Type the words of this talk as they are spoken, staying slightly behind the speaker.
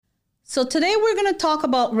So today we're going to talk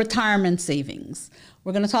about retirement savings.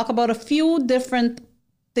 We're going to talk about a few different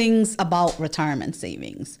things about retirement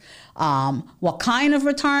savings. What kind of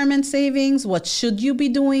retirement savings? What should you be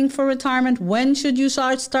doing for retirement? When should you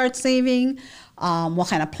start saving? What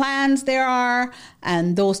kind of plans there are,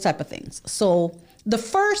 and those type of things. So the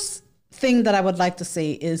first thing that I would like to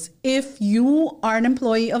say is if you are an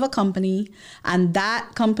employee of a company and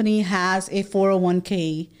that company has a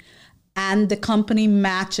 401k and the company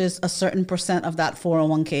matches a certain percent of that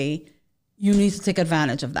 401k, you need to take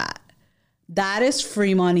advantage of that. That is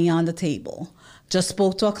free money on the table. Just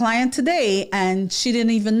spoke to a client today and she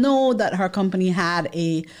didn't even know that her company had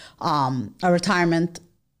a retirement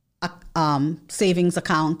savings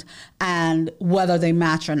account and whether they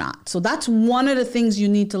match or not. So that's one of the things you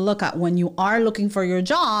need to look at when you are looking for your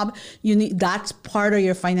job. That's part of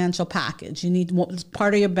your financial package. It's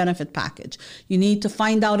part of your benefit package. You need to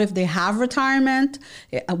find out if they have retirement,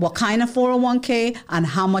 what kind of 401k, and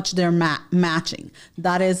how much they're matching.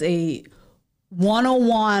 That is a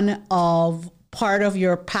 101 of part of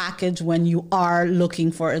your package when you are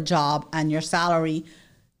looking for a job and your salary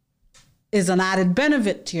is an added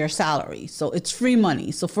benefit to your salary. So it's free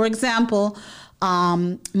money. So for example,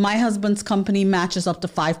 my husband's company matches up to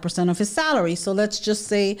 5% of his salary. So let's just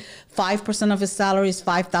say 5% of his salary is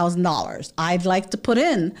 $5,000. I'd like to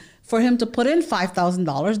for him to put in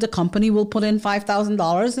 $5,000. The company will put in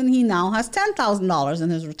 $5,000 and he now has $10,000 in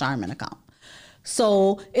his retirement account.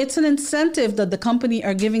 So it's an incentive that the company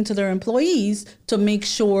are giving to their employees to make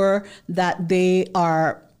sure that they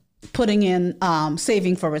are putting in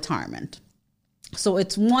saving for retirement. So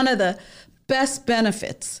it's one of the best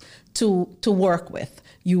benefits to work with.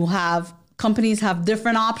 Companies have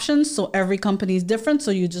different options, so every company is different,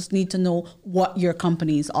 so you just need to know what your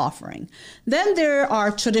company is offering. Then there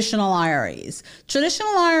are traditional IRAs.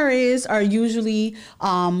 Traditional IRAs are usually,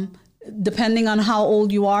 depending on how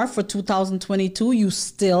old you are, for 2022, you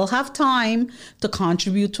still have time to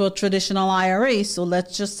contribute to a traditional IRA. So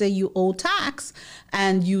let's just say you owe tax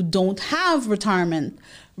and you don't have retirement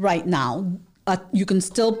right now. You can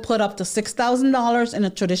still put up to $6,000 in a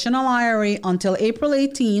traditional IRA until April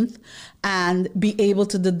 18th and be able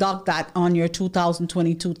to deduct that on your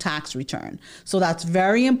 2022 tax return. So that's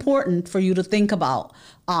very important for you to think about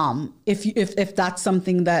if that's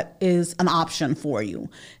something that is an option for you.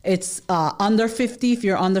 It's under 50. If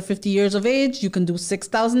you're under 50 years of age, you can do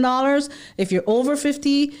 $6,000. If you're over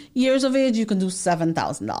 50 years of age, you can do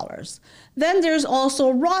 $7,000. Then there's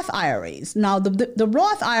also Roth IRAs. Now, the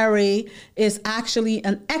Roth IRA is actually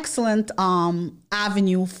an excellent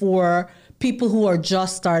avenue for people who are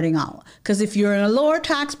just starting out. Because if you're in a lower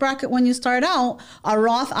tax bracket when you start out, a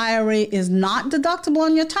Roth IRA is not deductible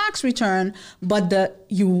on your tax return, but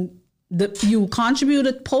you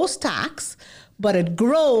contributed post-tax, but it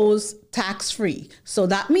grows tax-free. So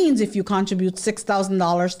that means if you contribute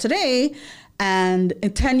 $6,000 today, and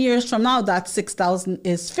in 10 years from now, that $6,000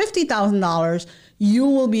 is $50,000, you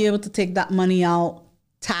will be able to take that money out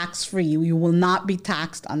tax-free. You will not be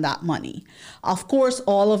taxed on that money. Of course,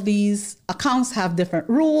 all of these accounts have different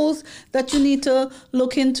rules that you need to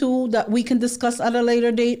look into that we can discuss at a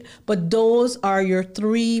later date, but those are your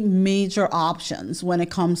three major options when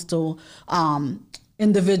it comes to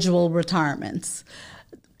individual retirements.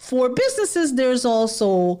 For businesses, there's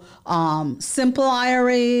also simple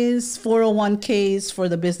IRAs, 401ks for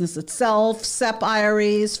the business itself, SEP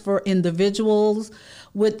IRAs for individuals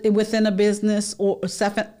within a business, or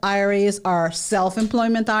SEP IRAs are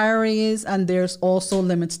self-employment IRAs, and there's also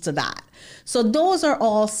limits to that. So those are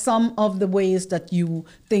all some of the ways that you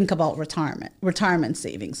think about retirement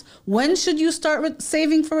savings. When should you start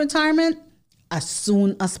saving for retirement? As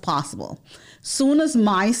soon as possible. Soon as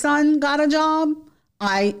my son got a job,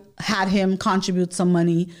 I had him contribute some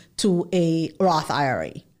money to a Roth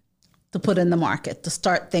IRA to put in the market, to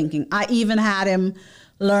start thinking. I even had him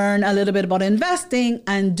learn a little bit about investing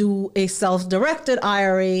and do a self-directed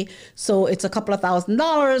IRA. So it's a couple of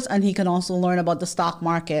 $1,000s, and he can also learn about the stock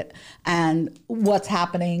market and what's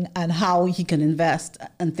happening and how he can invest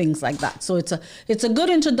and things like that. So it's a good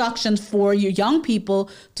introduction for you young people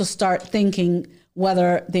to start thinking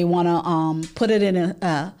whether they want to put it in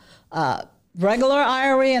a regular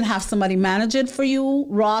IRA and have somebody manage it for you,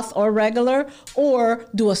 Roth or regular, or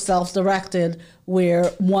do a self-directed where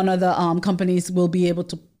one of the companies will be able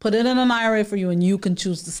to put it in an IRA for you and you can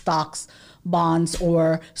choose the stocks, bonds,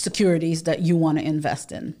 or securities that you want to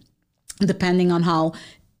invest in, depending on how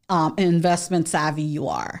investment savvy you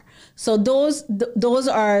are. So those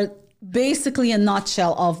are basically a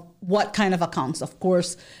nutshell of what kind of accounts. Of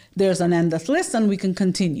course, there's an endless list and we can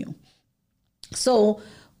continue. So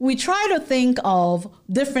we try to think of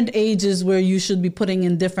different ages where you should be putting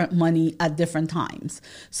in different money at different times.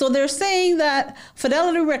 So they're saying that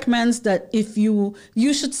Fidelity recommends that if you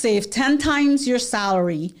should save 10 times your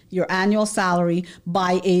salary, your annual salary,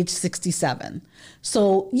 by age 67.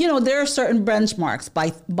 So, there are certain benchmarks.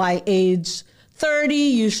 By age 30,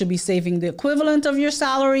 you should be saving the equivalent of your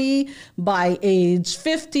salary. By age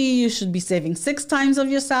 50, you should be saving 6 times of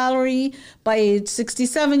your salary. By age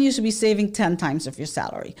 67, you should be saving 10 times of your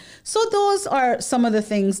salary. So those are some of the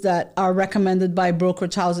things that are recommended by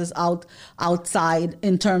brokerage houses outside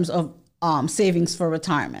in terms of savings for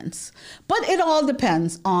retirements. But it all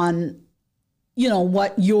depends on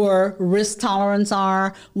what your risk tolerance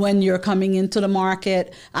are when you're coming into the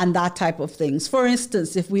market and that type of things. For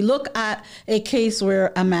instance, if we look at a case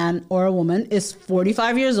where a man or a woman is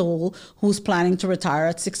 45 years old who's planning to retire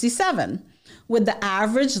at 67, with the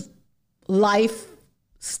average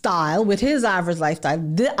lifestyle,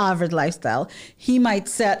 the average lifestyle, he might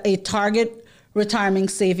set a target retirement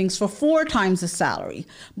savings for 4 times his salary,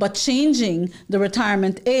 but changing the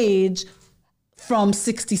retirement age from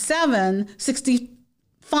 65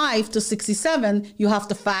 to 67, you have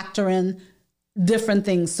to factor in different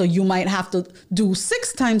things. So you might have to do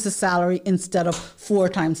 6 times the salary instead of 4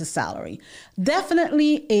 times the salary.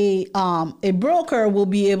 Definitely a broker will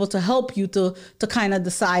be able to help you to kind of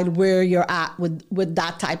decide where you're at with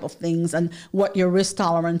that type of things and what your risk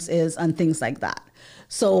tolerance is and things like that.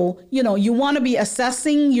 So, you want to be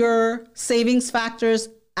assessing your savings factors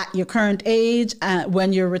at your current age,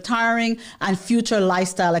 when you're retiring, and future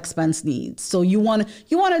lifestyle expense needs. So you want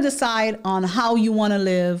to decide on how you want to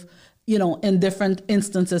live, in different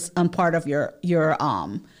instances and part of your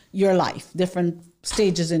life, different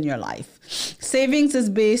stages in your life. Savings is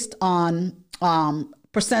based on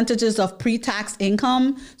percentages of pre-tax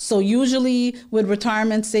income. So usually with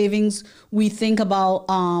retirement savings, we think about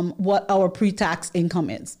what our pre-tax income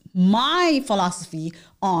is. My philosophy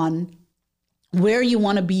on where you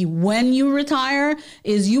want to be when you retire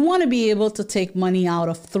is you want to be able to take money out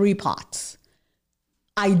of 3 pots,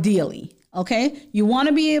 ideally. Okay, you want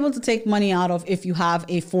to be able to take money out of, if you have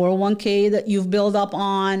a 401k that you've built up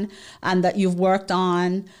on and that you've worked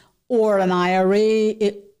on, or an IRA,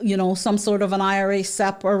 some sort of an IRA,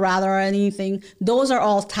 SEP, or rather anything. Those are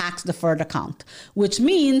all tax deferred account, which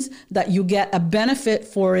means that you get a benefit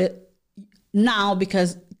for it now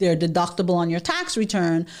because they're deductible on your tax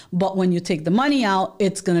return, but when you take the money out,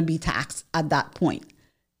 it's going to be taxed at that point.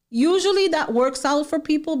 Usually that works out for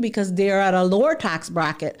people because they're at a lower tax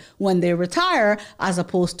bracket when they retire as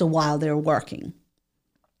opposed to while they're working.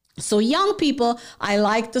 So young people, I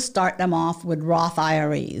like to start them off with Roth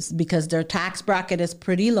IRAs because their tax bracket is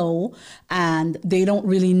pretty low and they don't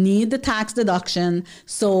really need the tax deduction.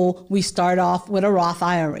 So we start off with a Roth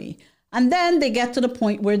IRA. And then they get to the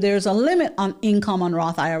point where there's a limit on income on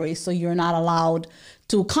Roth IRAs. So you're not allowed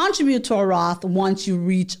to contribute to a Roth once you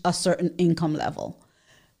reach a certain income level.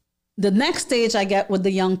 The next stage I get with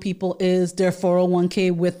the young people is their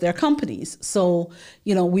 401k with their companies. So,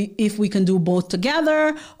 if we can do both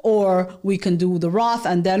together, or we can do the Roth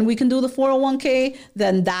and then we can do the 401k,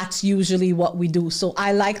 then that's usually what we do. So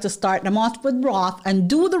I like to start them off with Roth and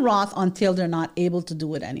do the Roth until they're not able to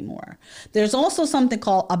do it anymore. There's also something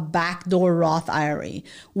called a backdoor Roth IRA,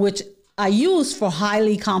 which I use for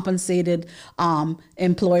highly compensated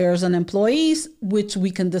employers and employees, which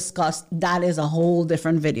we can discuss. That is a whole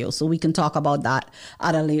different video. So we can talk about that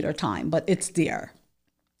at a later time, but it's there.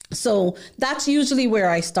 So that's usually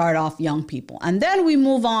where I start off young people. And then we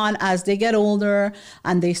move on as they get older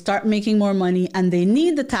and they start making more money and they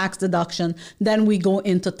need the tax deduction. Then we go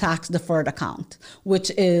into tax deferred account,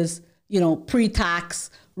 which is,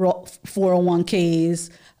 pre-tax 401ks,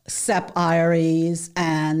 SEP IRAs,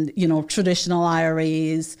 and, traditional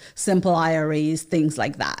IRAs, simple IRAs, things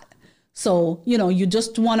like that. So, you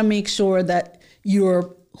just want to make sure that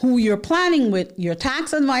who you're planning with, your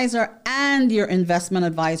tax advisor and your investment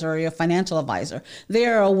advisor or your financial advisor, they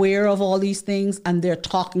are aware of all these things and they're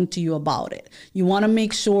talking to you about it. You want to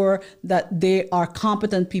make sure that they are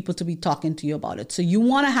competent people to be talking to you about it. So you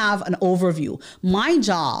want to have an overview. My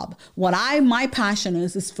job, my passion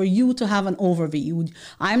is for you to have an overview.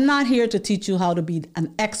 I'm not here to teach you how to be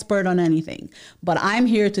an expert on anything, but I'm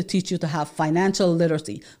here to teach you to have financial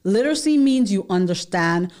literacy. Literacy means you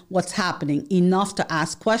understand what's happening enough to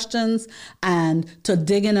ask questions and to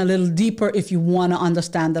dig in a little deeper if you want to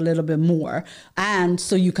understand a little bit more. And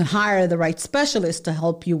so you can hire the right specialist to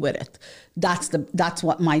help you with it. that's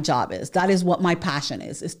what my job is. That is what my passion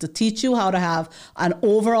is to teach you how to have an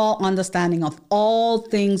overall understanding of all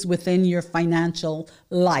things within your financial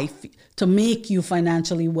life to make you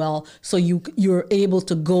financially well, so you're able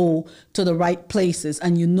to go to the right places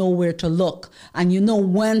and you know where to look and you know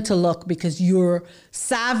when to look, because you're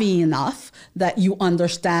savvy enough that you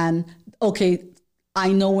understand, okay,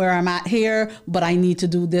 I know where I'm at here, but I need to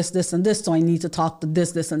do this, this, and this. So I need to talk to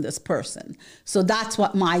this, and this person. So that's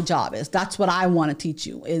what my job is. That's what I want to teach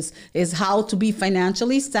you is how to be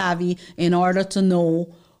financially savvy in order to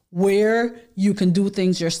know where you can do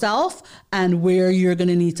things yourself and where you're going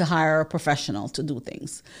to need to hire a professional to do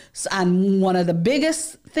things. So, and one of the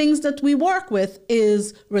biggest things that we work with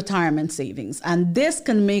is retirement savings. And this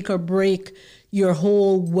can make or break your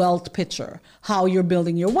whole wealth picture, how you're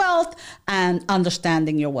building your wealth and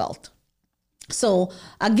understanding your wealth. So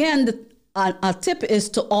again, a tip is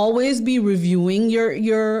to always be reviewing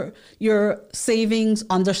your savings,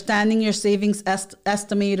 understanding your savings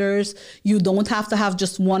estimators. You don't have to have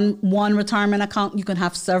just one retirement account. You can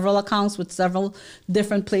have several accounts with several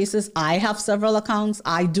different places. I have several accounts.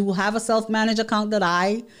 I do have a self-managed account that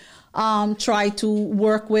I try to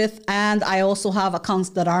work with, and I also have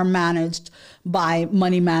accounts that are managed by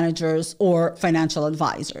money managers or financial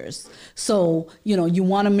advisors. So, you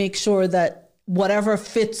want to make sure that whatever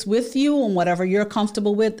fits with you and whatever you're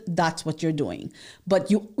comfortable with, that's what you're doing. But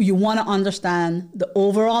you want to understand the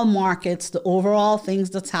overall markets, the overall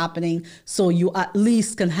things that's happening, so you at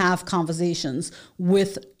least can have conversations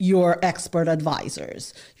with your expert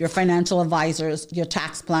advisors, your financial advisors, your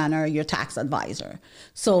tax planner, your tax advisor.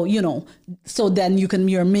 So, so then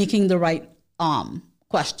you're making the right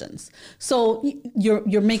questions. So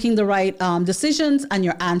you're making the right decisions and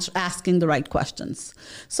you're asking the right questions.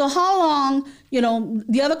 So how long,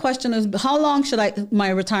 the other question is, how long should my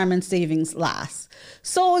retirement savings last?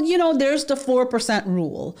 So, there's the 4%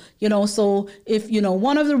 rule, so if,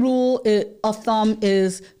 one of the rule of thumb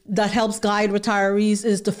is that helps guide retirees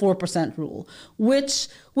is the 4% rule, which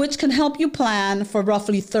can help you plan for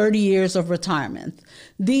roughly 30 years of retirement.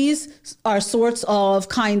 These are sorts of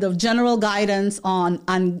kind of general guidance on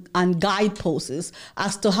guideposts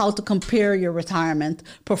as to how to compare your retirement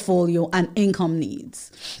portfolio and income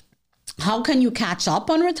needs. How can you catch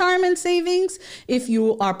up on retirement savings? If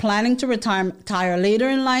you are planning to retire later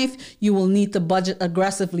in life, you will need to budget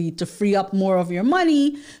aggressively to free up more of your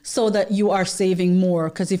money so that you are saving more.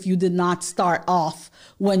 Because if you did not start off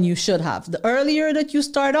when you should have, the earlier that you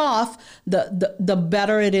start off, the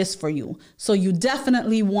better it is for you. So you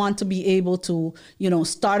definitely want to be able to,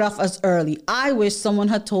 start off as early. I wish someone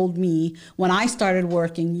had told me when I started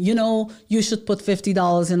working, you should put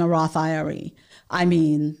 $50 in a Roth IRA. I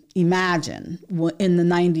mean, imagine in the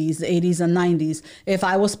 90s, the 80s and 90s, if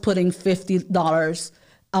I was putting $50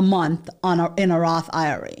 a month in a Roth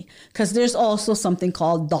IRA, because there's also something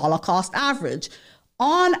called dollar cost average.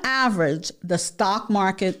 On average, the stock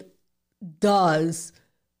market does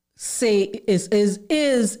say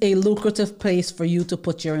is a lucrative place for you to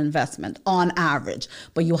put your investment on average,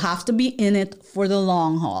 but you have to be in it for the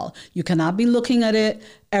long haul. You cannot be looking at it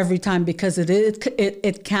every time, because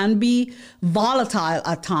it can be volatile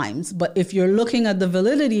at times. But if you're looking at the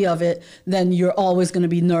validity of it, then you're always going to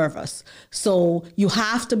be nervous. So you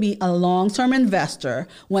have to be a long-term investor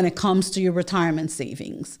when it comes to your retirement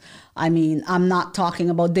savings. I mean, I'm not talking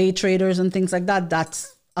about day traders and things like that.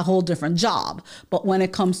 That's a whole different job. But when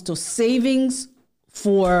it comes to savings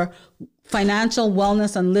for financial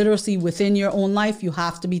wellness and literacy within your own life, you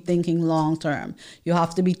have to be thinking long term. You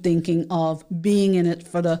have to be thinking of being in it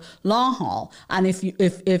for the long haul. And if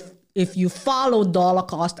you follow dollar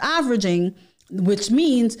cost averaging, which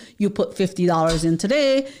means you put $50 in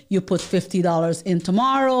today, you put $50 in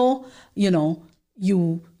tomorrow,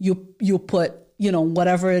 you put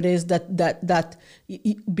whatever it is that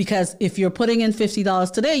because if you're putting in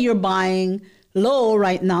 $50 today, you're buying low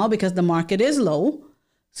right now because the market is low.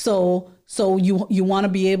 So you want to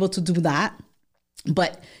be able to do that.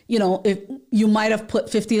 But, if you might have put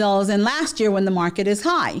 $50 in last year when the market is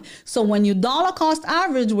high. So when you dollar cost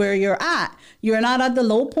average where you're not at the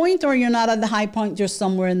low point or you're not at the high point, you're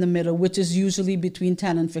somewhere in the middle, which is usually between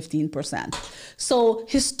 10 and 15%. So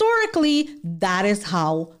historically, that is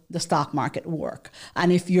how the stock market work.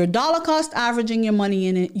 And if you're dollar cost averaging your money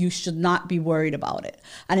in it, you should not be worried about it.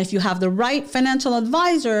 And if you have the right financial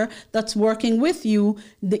advisor that's working with you,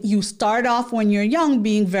 that you start off when you're young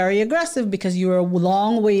being very aggressive because you're a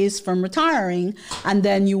long ways from retiring, and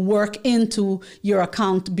then you work into your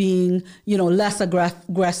account being, less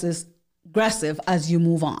aggressive aggressive as you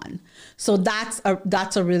move on. So that's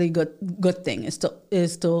a really good thing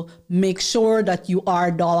is to make sure that you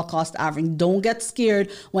are dollar cost averaging. Don't get scared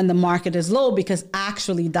when the market is low, because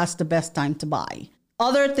actually that's the best time to buy.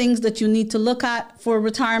 Other things that you need to look at for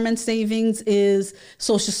retirement savings is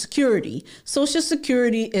Social Security. Social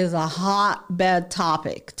Security is a hotbed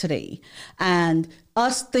topic today. And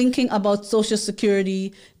us thinking about Social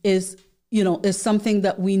Security is something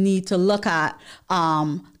that we need to look at,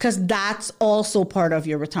 because that's also part of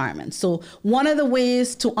your retirement. So one of the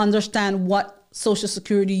ways to understand what Social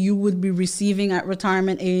Security you would be receiving at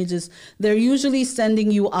retirement age is they're usually sending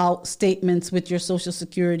you out statements with your Social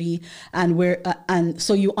Security and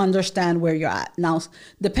so you understand where you're at. Now,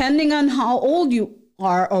 depending on how old you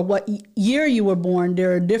are or what year you were born,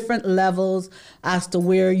 there are different levels as to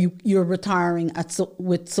where you're retiring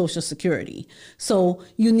with Social Security. So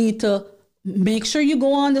you need to make sure you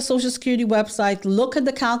go on the Social Security website, look at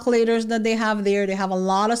the calculators that they have there. They have a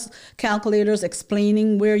lot of calculators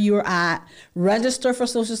explaining where you're at. Register for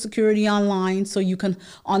Social Security online so you can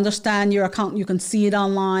understand your account. You can see it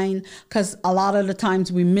online, because a lot of the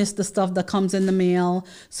times we miss the stuff that comes in the mail.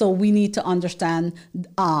 So we need to understand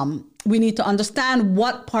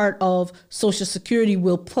what part of Social Security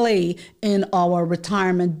will play in our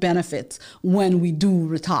retirement benefits when we do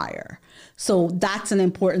retire. So that's an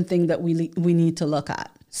important thing that we need to look at.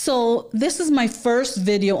 So this is my first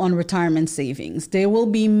video on retirement savings. There will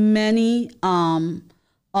be many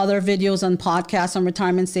other videos on podcasts on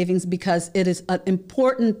retirement savings, because it is an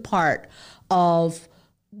important part of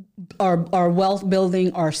our wealth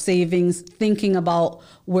building, our savings, thinking about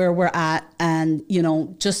where we're at, and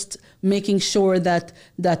just making sure that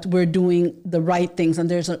we're doing the right things. And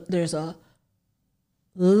there's a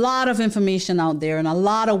lot of information out there and a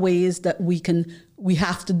lot of ways that we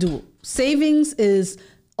have to do.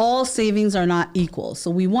 All savings are not equal.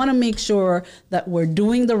 So we want to make sure that we're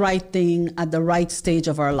doing the right thing at the right stage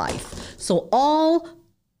of our life. So all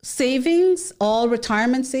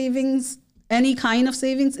retirement savings, any kind of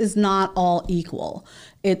savings is not all equal.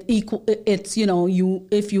 If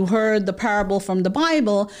you heard the parable from the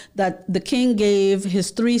Bible that the king gave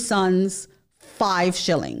his 3 sons 5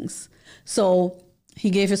 shillings. So he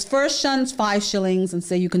gave his first son 5 shillings and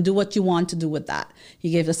said, you can do what you want to do with that. He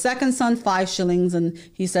gave the second son 5 shillings and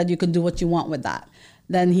he said, you can do what you want with that.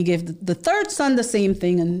 Then he gave the third son the same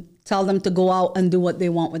thing and tell them to go out and do what they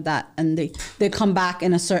want with that. And they come back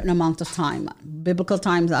in a certain amount of time. Biblical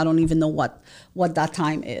times, I don't even know what that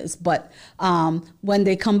time is. But when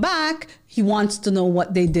they come back, he wants to know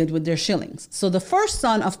what they did with their shillings. So the first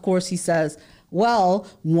son, of course, he says, well,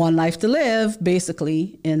 one life to live,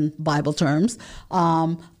 basically, in Bible terms.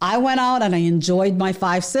 I went out and I enjoyed my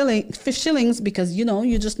 5 shillings because,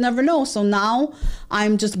 you just never know. So now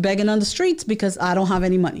I'm just begging on the streets because I don't have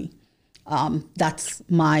any money. That's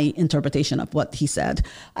my interpretation of what he said.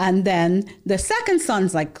 And then the second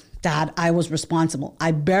son's like, Dad, I was responsible.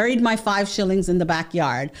 I buried my 5 shillings in the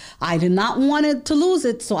backyard. I did not want it to lose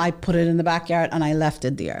it, so I put it in the backyard and I left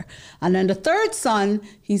it there. And then the third son,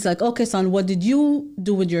 he's like, okay, son, what did you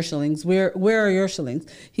do with your shillings? Where are your shillings?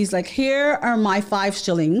 He's like, here are my 5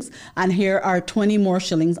 shillings, and here are 20 more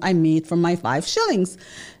shillings I made from my 5 shillings.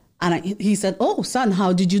 And he said, oh, son,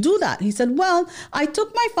 how did you do that? He said, well, I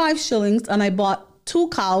took my 5 shillings and I bought 2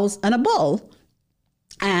 cows and a bull.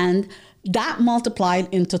 And that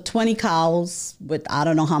multiplied into 20 cows with I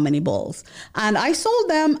don't know how many bulls. And I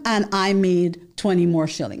sold them and I made 20 more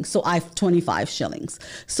shillings. So I have 25 shillings.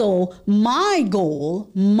 So my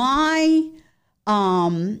goal, my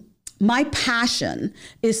passion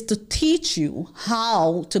is to teach you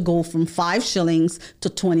how to go from 5 shillings to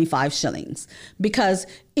 25 shillings. Because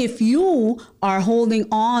if you are holding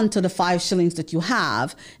on to the 5 shillings that you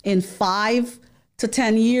have in 5 to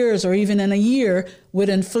 10 years or even in a year, with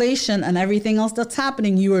inflation and everything else that's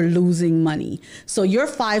happening, you are losing money. So your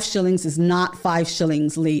 5 shillings is not 5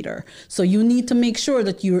 shillings later. So you need to make sure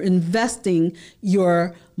that you're investing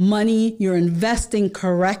your money, you're investing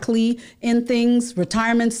correctly in things,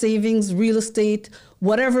 retirement savings, real estate,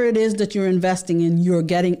 whatever it is that you're investing in, you're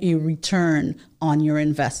getting a return on your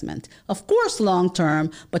investment. Of course, long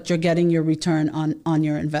term, but you're getting your return on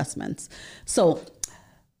your investments. So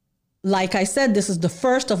like I said, this is the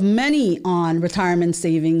first of many on retirement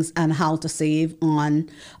savings and how to save on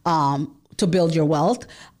to build your wealth,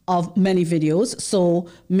 of many videos. So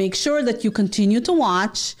make sure that you continue to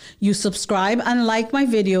watch, you subscribe and like my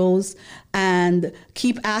videos, and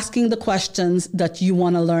keep asking the questions that you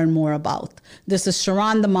want to learn more about. This is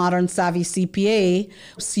Sharon, the Modern Savvy CPA.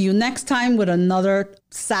 See you next time with another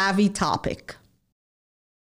savvy topic.